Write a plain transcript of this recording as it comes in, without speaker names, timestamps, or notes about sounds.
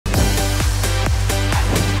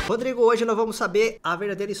Rodrigo, hoje nós vamos saber a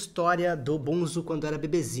verdadeira história do Bunzo quando era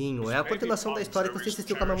bebezinho. É a continuação da história que você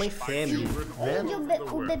assistiu com a mamãe fêmea, né?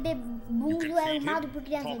 O bebê Bunzo é amado por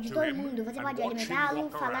crianças de todo mundo. Você pode alimentá-lo,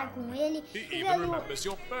 falar com ele e vê-lo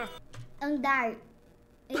andar.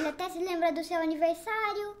 Ele até se lembra do seu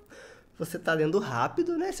aniversário. Você tá lendo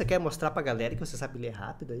rápido, né? Você quer mostrar pra galera que você sabe ler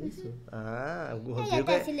rápido, é isso? Ah, o Rodrigo ele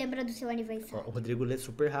até se lembra do seu aniversário. O Rodrigo lê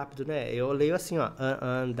super rápido, né? Eu leio assim, ó.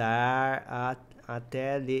 Andar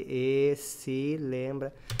até ler se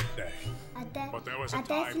lembra.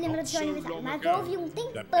 Até se lembra do seu aniversário. Mas houve um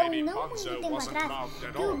tempão, não muito tempo atrás,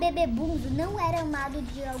 que o bebê Bunzo não era amado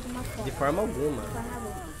de alguma forma. De forma alguma.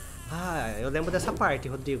 Ah, eu lembro dessa parte,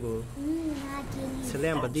 Rodrigo. Você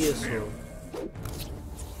lembra disso?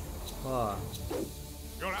 Ó.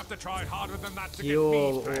 Que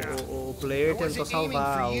o player tentou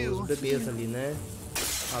salvar os bebês ali, né?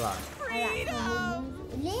 Olha lá.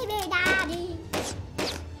 Liberdade!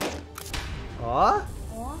 Ó.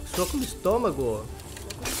 Soco no estômago.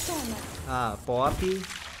 Ah, Poppy.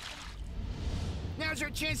 E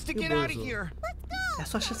o Bunzo. É a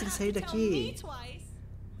sua chance de sair daqui.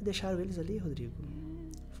 Deixaram eles ali, Rodrigo.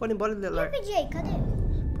 Foram embora e Eu pedi aí, cadê?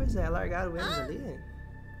 Pois é, largaram eles ali.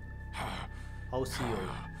 Ó o CEO.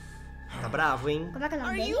 Tá bravo, hein? Como é que é o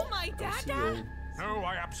nome dele? É o CEO. No,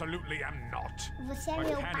 I absolutely am not. Você é I'm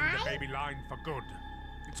meu canning the pai? baby line for good.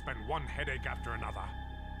 It's been one headache after another.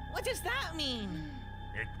 What does that mean?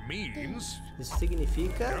 It means Isso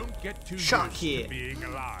significa don't get too used choque. to being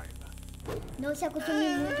alive. Não se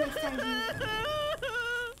acostume muito a estar vivo.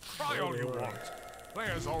 Try all you want.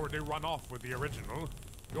 Players already run off with the original.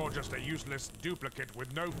 You're just a useless duplicate with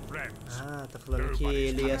no friends. Ah, tá falando que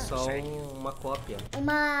ele é só uma cópia.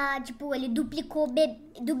 Tipo, ele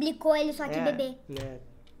duplicou ele só que bebê. Né?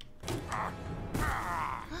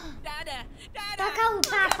 Toca o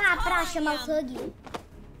pá pra chamar o Sug.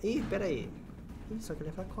 Ih, peraí. Ih, só que ele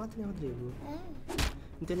é fracote, né, Rodrigo?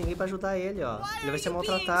 Não tem ninguém pra ajudar ele, ó. Ele vai ser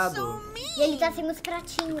maltratado. E ele tá sem os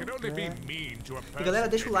pratinhos. You can only be mean to a E person. galera,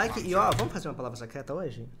 deixa o like e ó, vamos fazer uma palavra secreta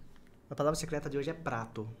hoje? A palavra secreta de hoje é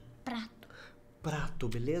prato. Prato. Prato,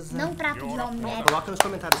 beleza? Não prato de homem. Coloca nos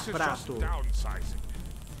comentários, This is just prato. downsizing.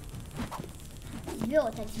 Viu?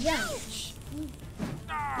 Tá desviando.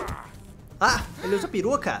 Ah, ele usa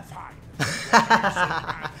peruca?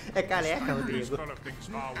 É careca, Rodrigo.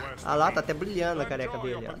 Ah lá, tá até brilhando a careca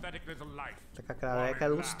dele, ó. Tá com a careca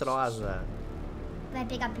lustrosa. Vai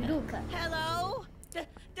pegar peruca? Hello?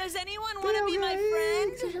 Does anyone Tem want to be my alguém que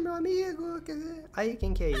friend? seja meu amigo. Aí,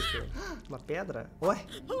 quem que é isso? Uma pedra? Ué,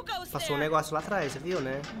 Who goes passou um there? negócio lá atrás, você viu,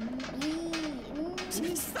 né?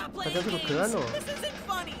 Stop Tá playing dentro do games. cano? This isn't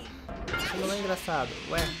funny. Isso não é engraçado.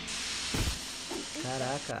 Ué.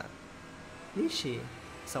 Caraca. Ixi,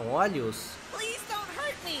 são olhos? Please don't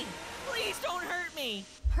hurt me. Please don't hurt me.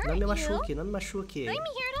 Não me machuque, não me machuque. I'm here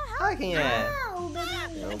to help. Ah, quem é? O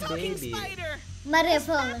bebê. É o Talking Baby. spider. Maria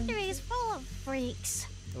falando. Factory is full of freaks.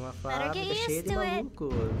 É uma Better fábrica get cheia used de to it.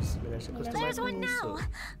 malucos. Melhor se acostumar There's com one now. isso.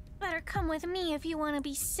 Better come with me if you want to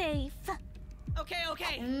be safe. Okay.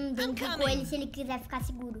 Tem I'm que ir com coming. ele se ele quiser ficar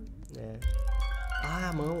seguro. É. Ah,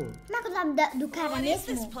 a mão. Como é que é o nome do cara What is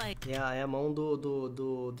this mesmo? place? É a mão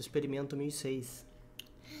do experimento 1006.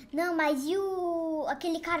 Não, mas e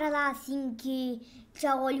aquele cara lá, assim, que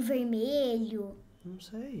tinha olho vermelho? Não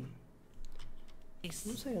sei.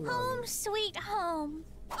 Não sei o nome. Home sweet home.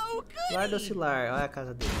 Oh, Lar goody. docilar. Olha a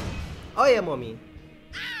casa dele. Olha, Mommy.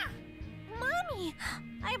 Mommy,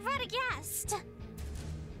 I brought a guest.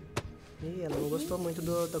 Ih, ela não gostou muito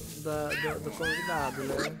do convidado,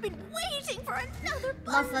 né? I've been waiting for another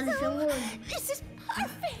Nossa, fazer Bunzo. filme. This is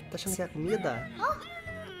perfect. Tá achando que é comida?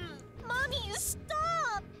 Mommy,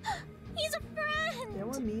 stop. He's a friend. É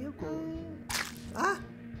um amigo. Ah!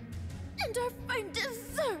 And our friend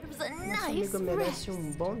deserves a Nosso nice amigo merece rest.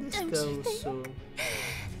 um bom descanso.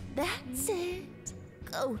 That's it.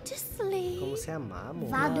 Go to sleep. Como se amar, amor.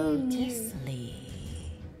 Vá Go to dormir. sleep.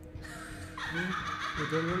 Ele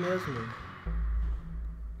dormiu mesmo.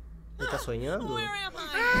 Ele tá sonhando? Where am I?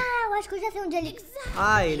 Ah, eu acho que eu já sei onde ele...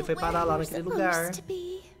 Ah, ele foi parar lá naquele lugar.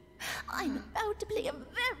 I'm about to play a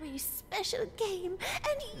very special game,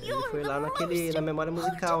 and Ele you're foi the lá most na memória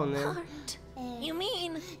musical, né? important part. You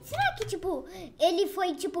mean? Será que, tipo, ele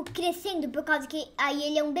foi, tipo, crescendo por causa que aí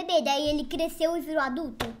ele é um bebê, daí ele cresceu e virou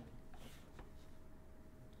adulto?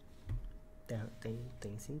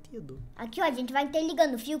 Tem sentido. Aqui, ó, a gente vai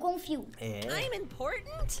interligando fio com fio. É. I'm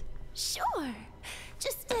important? Sure.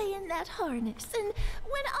 Just stay in that harness, and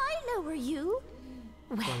when I lower you,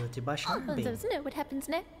 Quando te baixar, all bem. Bunzos know what happens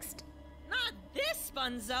next. Not this,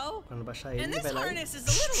 Bunzo. Quando baixar ele, And ele this vai lá harness is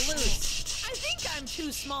a little loose. I think I'm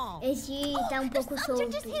too small. Esse tá um pouco solto.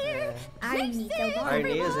 Arnês,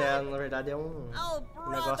 Arnês na verdade, é um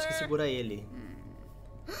negócio que segura ele.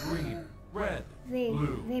 Green, red,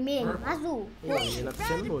 vermelho, azul. Ele tá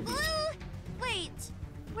sendo noob. Wait,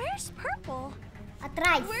 where's purple?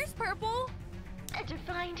 Atrás. Where's purple? To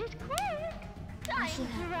find it quick. Time's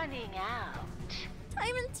running out.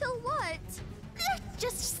 Time until what? Let's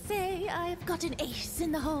just say I've got an ace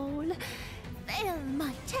in the hole. Fail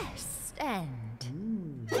my test and...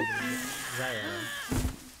 Já era.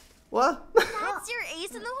 What? That's your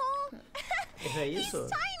ace in the hole? É isso?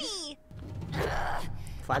 He's tiny.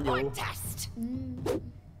 Falhou. Test.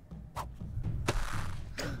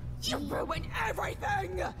 You ruined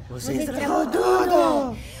everything. Você estragou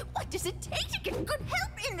tudo. What does it take to get good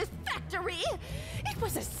help in this factory? It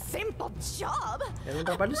was a simple job. Era um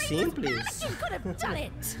trabalho simples. You could have done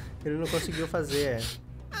it. Ele não conseguiu fazer.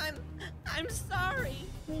 I'm sorry.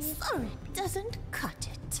 Sorry doesn't cut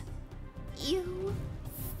it. You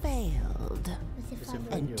failed. Você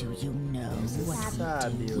And do you know what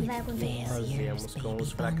Sabe we o do que vai with acontecer? failures, Fazemos com baby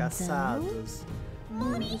os fracassados.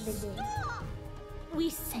 We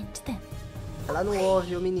sent them. Ela não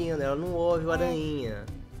ouve o menino, ela não ouve o aranha.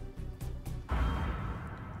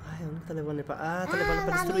 Ai, onde tá levando ele pra... Ah, tá levando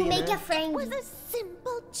pra lá no destruir, Make a né? Friend. It was a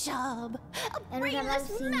simple job. A Era um trabalho brainless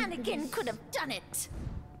simples. mannequin could have done it.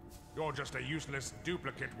 You're just a useless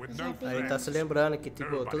duplicate with no Aí ele tá se friends. lembrando que,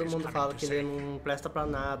 tipo, todo mundo fala que ele não presta pra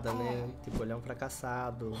nada, né? Tipo, ele é um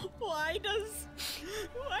fracassado. Why does...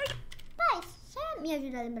 Why... Pai, você me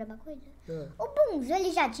ajuda a lembrar uma coisa? Ah, O Bunzo,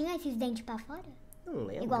 ele já tinha esses dentes pra fora? não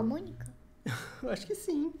lembro. Igual a Mônica? Eu acho que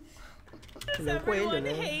sim. Does Ele é um coelho, everyone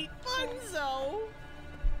né? hate Bunzo?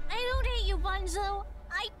 I don't hate you, Bunzo.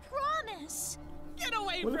 I promise. Get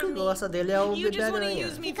away O único from que me. gosta dele é o You bebê just wanna aranha.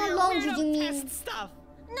 use me Fica for your longe weirdo de mim. test stuff.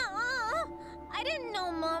 No, I didn't know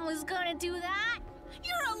Mom was gonna do that.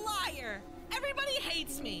 You're a liar. Everybody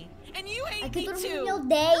hates me, and you hate Aqui me todo mundo me too.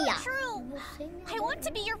 odeia. True. Você me I want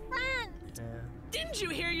to be your friend. É. Didn't you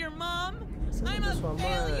hear your mom? Você I'm não é sua a mãe.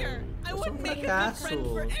 failure. I Eu sou wouldn't make a good fracasso. friend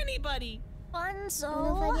for anybody. Eu não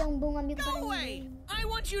Bunzo. faria um bom amigo Go para away. ninguém. I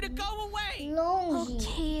want you to go away. Longe.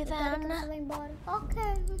 Okay, Eu quero que then. você vá embora. Ok,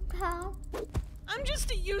 tá. I'm just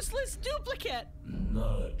a useless duplicate.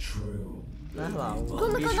 Not true. Vai lá, o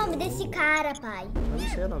Como que é o nome desse cara, pai? Eu não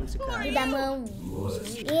sei o nome desse cara. O da mão.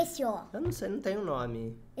 Esse, ó. Eu não sei, não tem o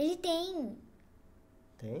nome. Ele tem.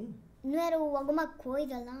 Tem? Não era alguma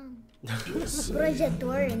coisa lá?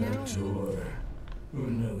 Projetor, não. Mentor. Who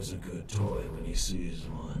knows a good toy when he sees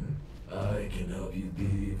one? I can help you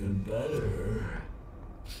be even better.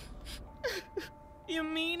 You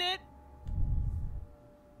mean it?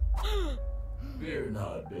 Fear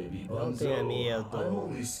not, baby Não Bunzo. tenha medo. I'm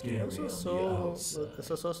only scary Eu on the só sou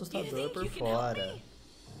outside. assustador por fora.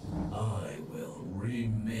 I will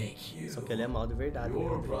remake you. Só que ele é mal de verdade.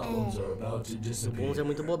 Your Né? problems are about to O disappear. Bunzo é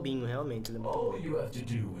muito bobinho, realmente. Ele é muito All bobo. you have to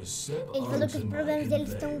do is step Ele falou que onto os my problemas dele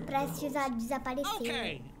estão conveyor prestes a desaparecer.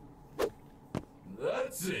 Okay. belt.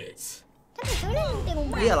 That's it. Tá pensando? Ele não tem um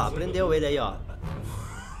Ih, olha lá, prendeu ele aí, ó.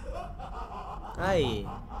 Aí,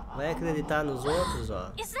 vai acreditar nos outros,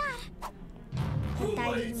 ó. Is that?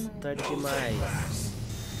 tarde demais. Tarde demais.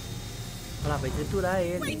 Olha lá, vai triturar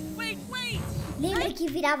ele. Wait. Lembra que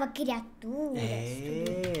virava criatura?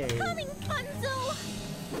 É. Coming, Bunzo.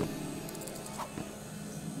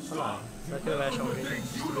 Olha lá, será que ele vai achar um jeito de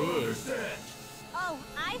destruir? Oh,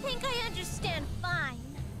 I think I understand fine.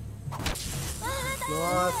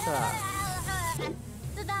 Nossa!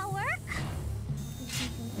 Did that work?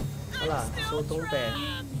 Olha lá, soltou um pé.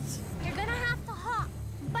 You're gonna have to hop.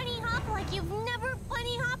 Bunny hop like you've never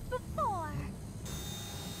bunny hopped before.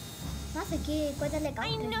 Nossa, que coisa legal.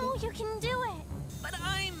 I know you can do it. But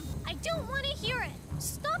I don't want to hear it.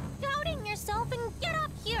 Stop doubting yourself and get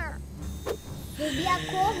up here. Subia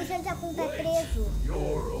como se ele tá com o pé preso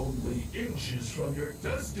You're only inches from your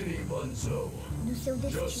destiny, Bunzo. do seu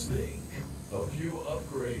Just destino. think, a few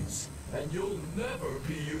upgrades, and you'll never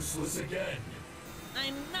be useless again.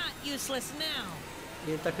 I'm not useless now.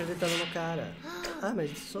 E ele tá acreditando no cara. Ah, mas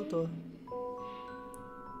ele se soltou.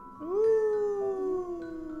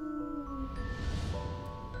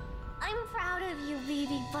 I'm proud of you,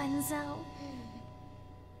 baby Bunzo.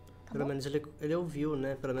 Pelo menos ele ouviu,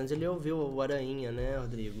 né? Pelo menos ele ouviu o aranha, né,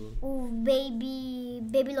 Rodrigo? O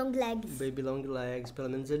Baby Long Legs. Baby Long Legs. Pelo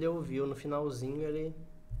menos ele ouviu. No finalzinho ele...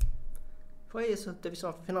 Foi isso. Teve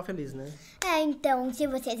só um final feliz, né? É, então, se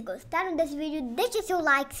vocês gostaram desse vídeo, deixa seu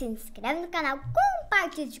like, se inscreve no canal,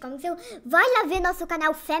 compartilha com seu. Vai lá ver nosso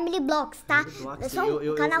canal Family Blocks, tá? É só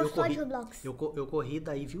um canal só de Roblox. Eu corri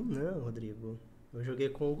daí, viu? Não, Rodrigo. Eu joguei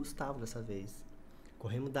com o Gustavo dessa vez.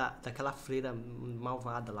 Corremos daquela freira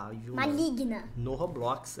malvada lá. Maligna. No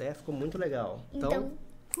Roblox. Ficou muito legal. Então,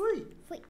 fui. Fui.